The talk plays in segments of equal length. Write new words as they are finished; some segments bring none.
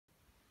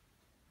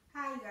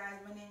Hi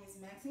guys, my name is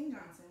Maxine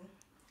Johnson,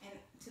 and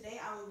today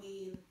I will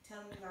be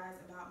telling you guys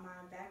about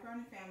my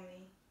background and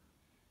family,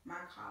 my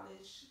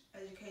college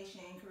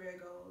education and career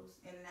goals,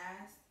 and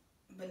last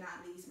but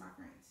not least, my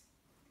friends.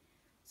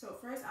 So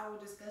first, I will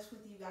discuss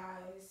with you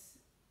guys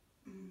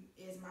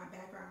is my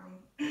background,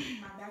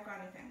 my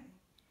background and family.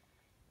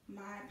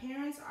 My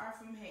parents are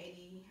from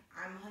Haiti.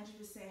 I'm 100%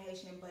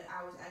 Haitian, but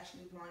I was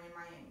actually born in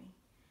Miami.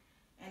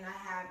 And I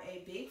have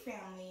a big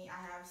family. I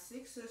have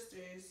 6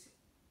 sisters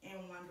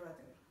and one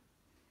brother.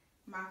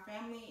 My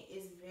family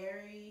is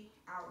very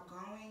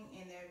outgoing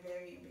and they're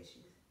very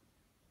ambitious.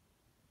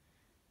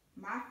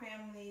 My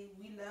family,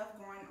 we love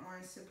going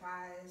on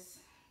surprise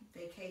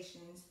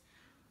vacations,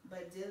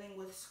 but dealing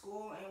with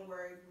school and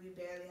work, we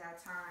barely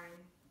have time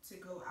to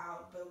go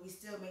out, but we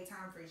still make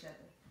time for each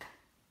other.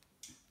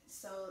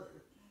 So,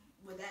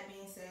 with that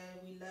being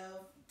said, we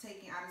love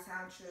taking out of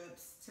town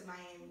trips to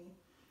Miami,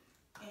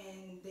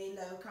 and they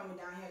love coming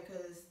down here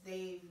because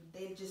they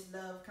just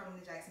love coming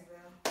to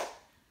Jacksonville.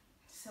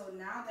 So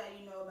now that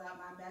you know about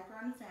my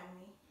background and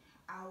family,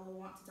 I will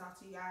want to talk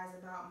to you guys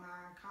about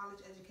my college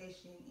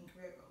education and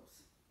career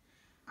goals.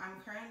 I'm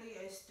currently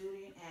a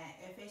student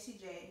at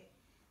FACJ.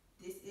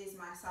 This is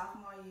my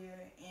sophomore year,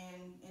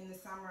 and in the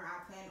summer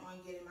I plan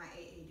on getting my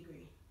AA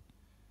degree.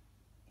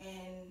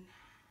 And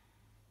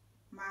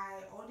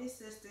my oldest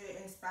sister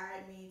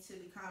inspired me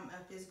to become a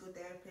physical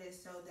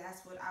therapist, so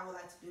that's what I would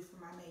like to do for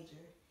my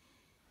major.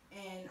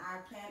 And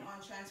I plan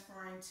on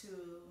transferring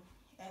to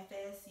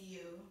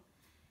FASU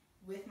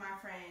with my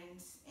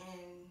friends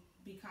and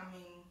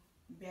becoming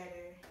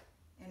better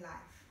in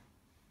life.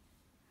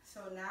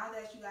 So now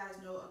that you guys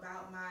know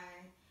about my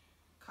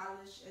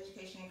college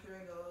education and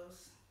career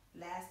goals,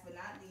 last but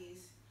not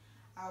least,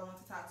 I want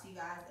to talk to you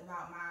guys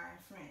about my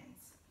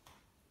friends.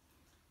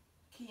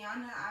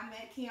 I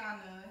met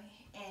Kiana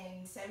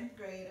in 7th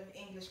grade of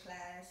English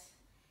class.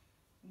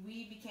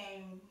 We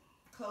became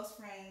close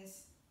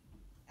friends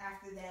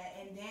after that,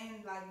 and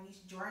then we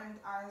joined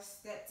our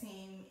step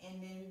team,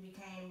 and then we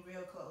became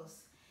real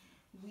close.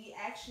 We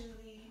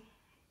actually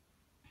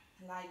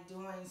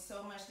doing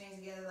so much things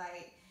together,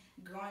 like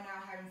going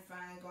out having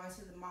fun, going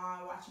to the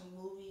mall, watching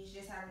movies,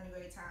 just having a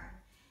great time.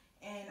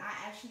 And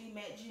I actually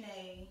met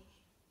Janae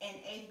in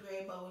 8th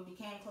grade, but we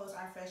became close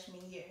our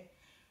freshman year.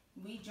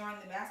 We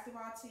joined the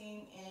basketball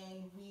team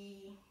and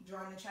we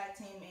joined the track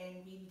team,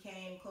 and we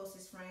became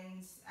closest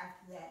friends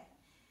after that.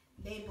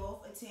 They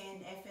both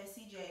attend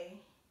FSCJ,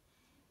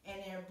 and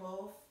they're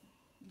both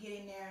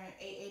getting their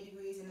AA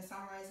degrees in the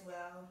summer as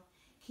well.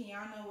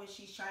 Kiana, which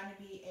she's trying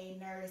to be a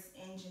nurse,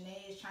 and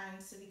Janae is trying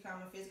to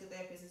become a physical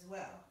therapist as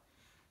well.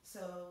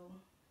 So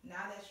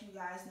now that you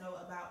guys know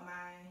about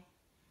my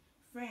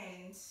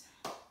friends,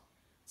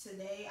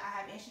 today I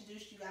have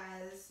introduced you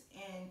guys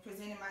and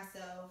presented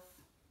myself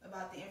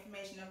about the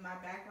information of my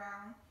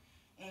background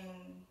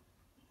and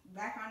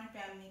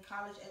family,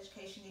 college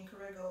education and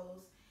career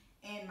goals,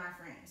 and my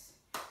friends.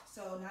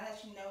 So now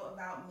that you know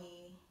about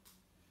me,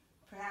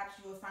 perhaps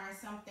you will find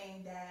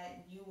something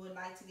that you would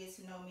like to get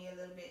to know me a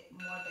little bit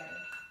more